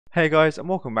Hey guys, and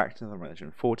welcome back to another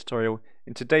Legend 4 tutorial.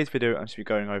 In today's video I'm going to be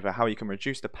going over how you can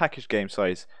reduce the package game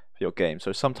size for your game.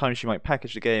 So sometimes you might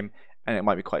package a game and it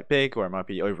might be quite big, or it might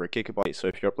be over a gigabyte. So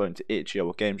if you're uploading to itch.io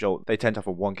or GameJolt, they tend to have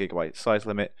a 1 gigabyte size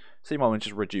limit, so you might want to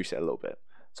just reduce it a little bit.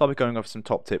 So I'll be going over some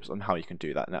top tips on how you can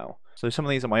do that now. So some of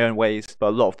these are my own ways, but a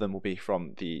lot of them will be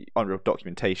from the Unreal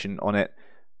documentation on it,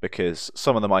 because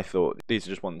some of them I thought these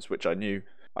are just ones which I knew.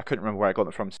 I couldn't remember where I got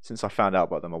them from since I found out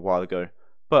about them a while ago,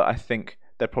 but I think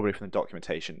they're probably from the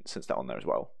documentation since they're on there as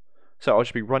well. So I'll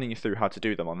just be running you through how to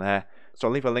do them on there. So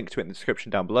I'll leave a link to it in the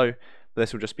description down below, but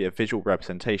this will just be a visual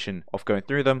representation of going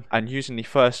through them. And using the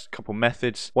first couple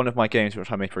methods, one of my games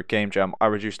which I made for a game jam, I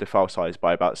reduced the file size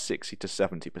by about 60 to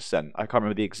 70%. I can't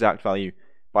remember the exact value,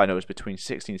 but I know it was between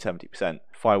 60 and 70%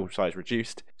 file size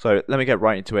reduced. So let me get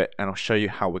right into it and I'll show you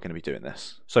how we're going to be doing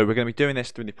this. So we're going to be doing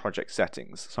this through the project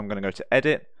settings. So I'm going to go to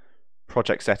Edit,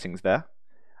 Project Settings there.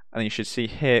 And you should see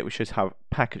here we should have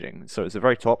packaging. So it's the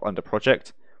very top under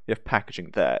project, we have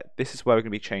packaging there. This is where we're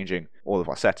going to be changing all of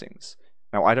our settings.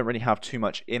 Now I don't really have too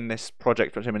much in this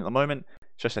project which I'm in at the moment,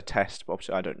 it's just a test, but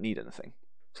obviously I don't need anything.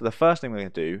 So the first thing we're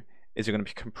going to do is we're going to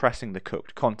be compressing the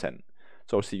cooked content.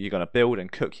 So obviously you're going to build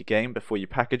and cook your game before you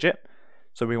package it,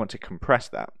 so we want to compress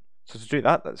that. So to do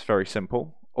that, that's very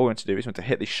simple. All we want to do is we want to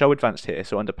hit the show advanced here.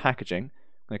 So under packaging,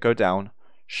 I'm going to go down,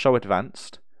 show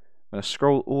advanced, I'm going to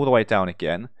scroll all the way down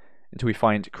again until we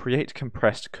find create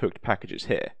compressed cooked packages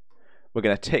here. We're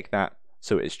going to tick that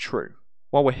so it is true.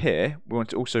 While we're here, we want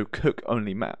to also cook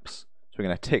only maps. So we're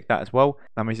going to tick that as well.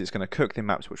 That means it's going to cook the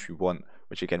maps which we want,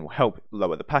 which again will help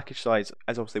lower the package size,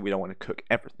 as obviously we don't want to cook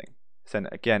everything. So then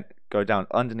again, go down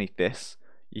underneath this.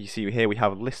 You see here we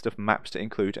have a list of maps to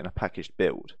include in a packaged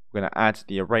build. We're going to add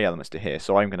the array elements to here.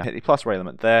 So I'm going to hit the plus array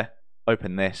element there,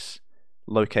 open this,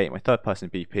 locate my third person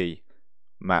BP,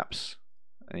 maps,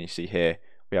 and you see here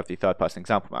we have the third person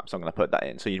example map, so I'm going to put that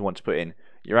in. So you'd want to put in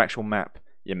your actual map,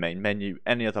 your main menu,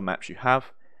 any other maps you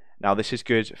have. Now this is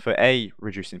good for A,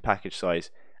 reducing package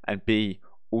size, and B,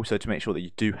 also to make sure that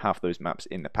you do have those maps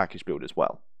in the package build as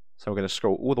well. So we're going to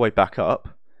scroll all the way back up,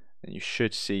 and you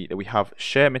should see that we have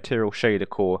shared material shader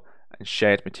core and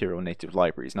shared material native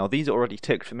libraries. Now these are already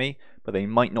ticked for me, but they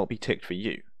might not be ticked for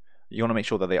you. You want to make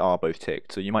sure that they are both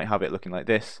ticked. So you might have it looking like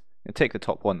this, and tick the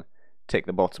top one, tick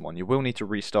the bottom one. You will need to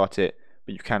restart it,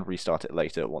 but you can restart it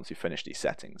later once you finish these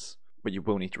settings. But you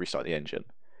will need to restart the engine.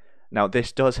 Now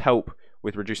this does help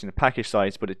with reducing the package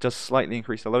size, but it does slightly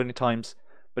increase the loading times,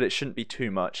 but it shouldn't be too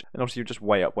much. And obviously you just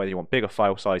weigh up whether you want bigger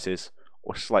file sizes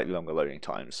or slightly longer loading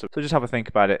times. So just have a think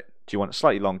about it. Do you want a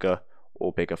slightly longer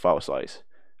or bigger file size?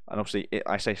 And obviously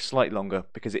I say slightly longer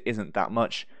because it isn't that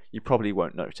much. You probably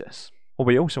won't notice. What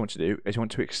we also want to do is we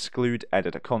want to exclude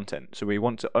editor content. So we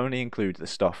want to only include the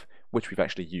stuff which we've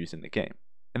actually used in the game.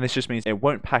 And this just means it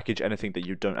won't package anything that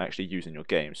you don't actually use in your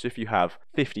game. So if you have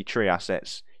 50 tree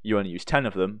assets, you only use 10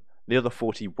 of them, the other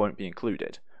 40 won't be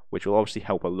included, which will obviously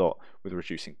help a lot with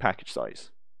reducing package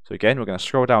size. So again, we're going to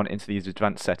scroll down into these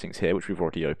advanced settings here, which we've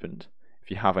already opened.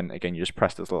 If you haven't, again, you just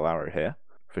press this little arrow here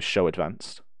for show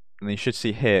advanced. And then you should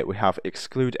see here we have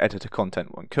exclude editor content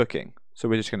when cooking. So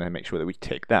we're just going to make sure that we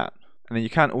tick that. And then you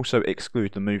can also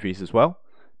exclude the movies as well.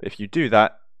 But if you do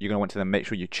that, you're going to want to then make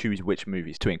sure you choose which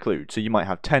movies to include. So you might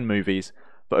have 10 movies,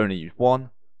 but only use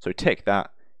one. So tick that,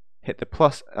 hit the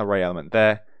plus array element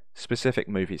there, specific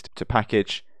movies to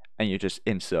package, and you just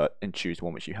insert and choose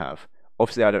one which you have.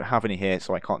 Obviously I don't have any here,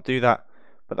 so I can't do that,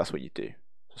 but that's what you do.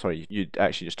 Sorry, you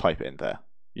actually just type it in there.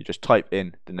 You just type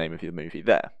in the name of your movie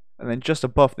there. And then just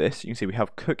above this, you can see we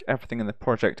have cook everything in the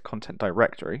project content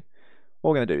directory.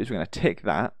 What we're going to do is we're going to tick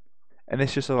that, and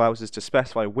this just allows us to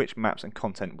specify which maps and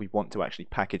content we want to actually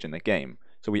package in the game.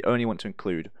 So we only want to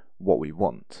include what we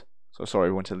want. So sorry,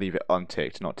 we want to leave it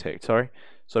unticked, not ticked, sorry.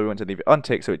 So we want to leave it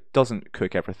unticked so it doesn't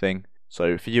cook everything.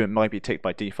 So for you it might be ticked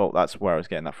by default, that's where I was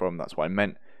getting that from, that's what I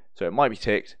meant. So it might be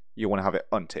ticked, you want to have it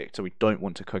unticked, so we don't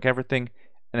want to cook everything.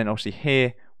 And then obviously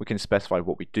here we can specify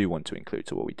what we do want to include,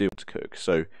 so what we do want to cook.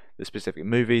 So the specific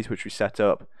movies which we set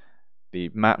up, the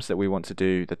maps that we want to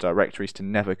do, the directories to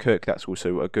never cook, that's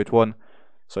also a good one.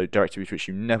 So directories which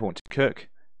you never want to cook,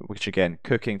 which again,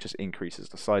 cooking just increases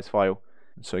the size file.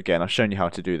 So again, I've shown you how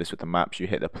to do this with the maps. You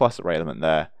hit the plus array element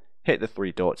there, hit the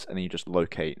 3 dots, and then you just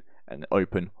locate and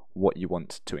open what you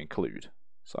want to include.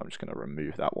 So I'm just going to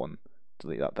remove that one,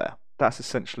 delete that there. That's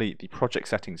essentially the project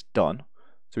settings done.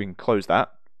 So we can close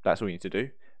that. That's all you need to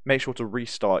do. Make sure to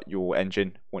restart your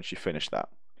engine once you finish that.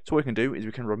 So what we can do is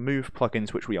we can remove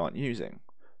plugins which we aren't using.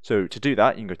 So to do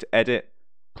that, you can go to Edit,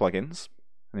 Plugins,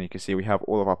 and then you can see we have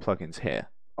all of our plugins here.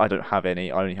 I don't have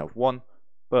any, I only have one,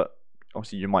 but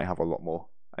obviously you might have a lot more,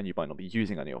 and you might not be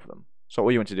using any of them. So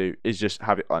all you want to do is just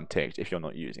have it unticked if you're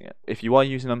not using it. If you are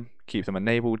using them, keep them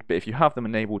enabled, but if you have them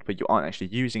enabled but you aren't actually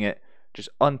using it, just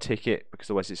untick it, because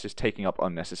otherwise it's just taking up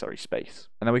unnecessary space.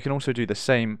 And then we can also do the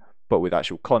same but with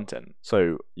actual content.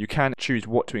 So you can choose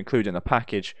what to include in the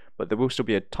package, but there will still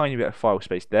be a tiny bit of file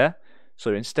space there.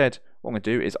 So instead, what I'm going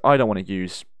to do is I don't want to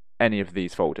use any of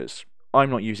these folders. I'm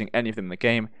not using any of them in the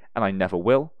game, and I never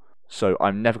will. So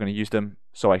I'm never going to use them,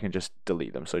 so I can just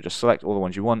delete them. So just select all the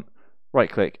ones you want, right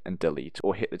click and delete,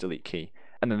 or hit the delete key,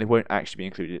 and then they won't actually be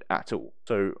included at all.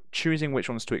 So choosing which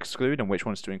ones to exclude and which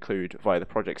ones to include via the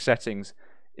project settings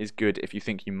is good if you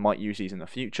think you might use these in the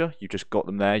future. You just got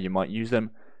them there, you might use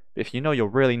them. But if you know you're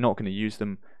really not going to use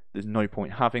them, there's no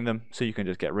point having them, so you can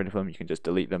just get rid of them, you can just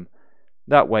delete them.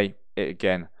 That way, it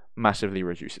again massively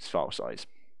reduces file size.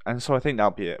 And so I think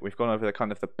that'll be it. We've gone over the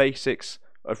kind of the basics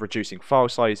of reducing file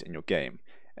size in your game.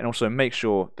 And also make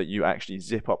sure that you actually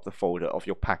zip up the folder of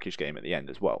your package game at the end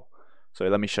as well. So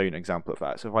let me show you an example of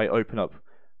that. So if I open up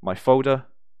my folder,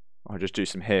 I'll just do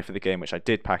some here for the game which I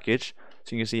did package.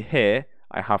 So you can see here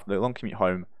I have the Long Commute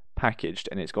Home packaged,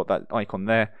 and it's got that icon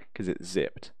there because it's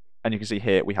zipped. And you can see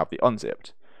here we have the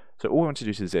unzipped. So all we want to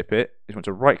do to zip it is we want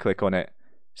to right click on it,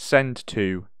 send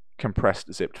to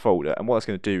compressed zipped folder, and what that's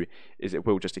going to do is it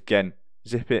will just again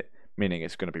zip it, meaning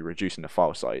it's going to be reducing the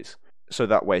file size. So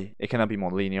that way it can now be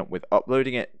more lenient with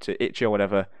uploading it to Itchy or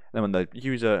whatever, and then when the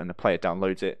user and the player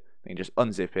downloads it, they can just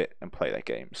unzip it and play their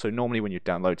game. So normally when you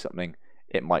download something,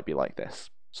 it might be like this.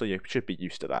 So you should be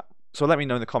used to that. So let me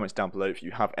know in the comments down below if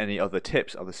you have any other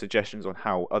tips, other suggestions on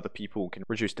how other people can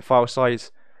reduce the file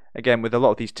size. Again, with a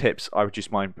lot of these tips, I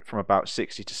reduce mine from about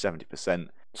 60 to 70%.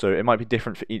 So it might be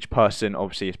different for each person,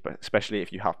 obviously, especially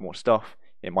if you have more stuff.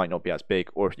 It might not be as big,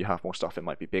 or if you have more stuff, it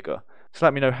might be bigger. So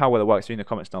let me know how well it works in the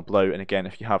comments down below, and again,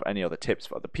 if you have any other tips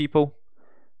for other people.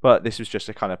 But this was just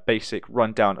a kind of basic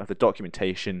rundown of the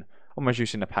documentation on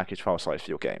reducing the package file size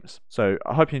for your games. So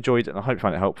I hope you enjoyed, and I hope you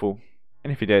found it helpful.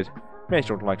 And if you did, make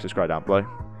sure to like and subscribe down below.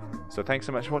 So thanks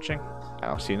so much for watching, and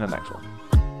I'll see you in the next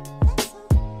one.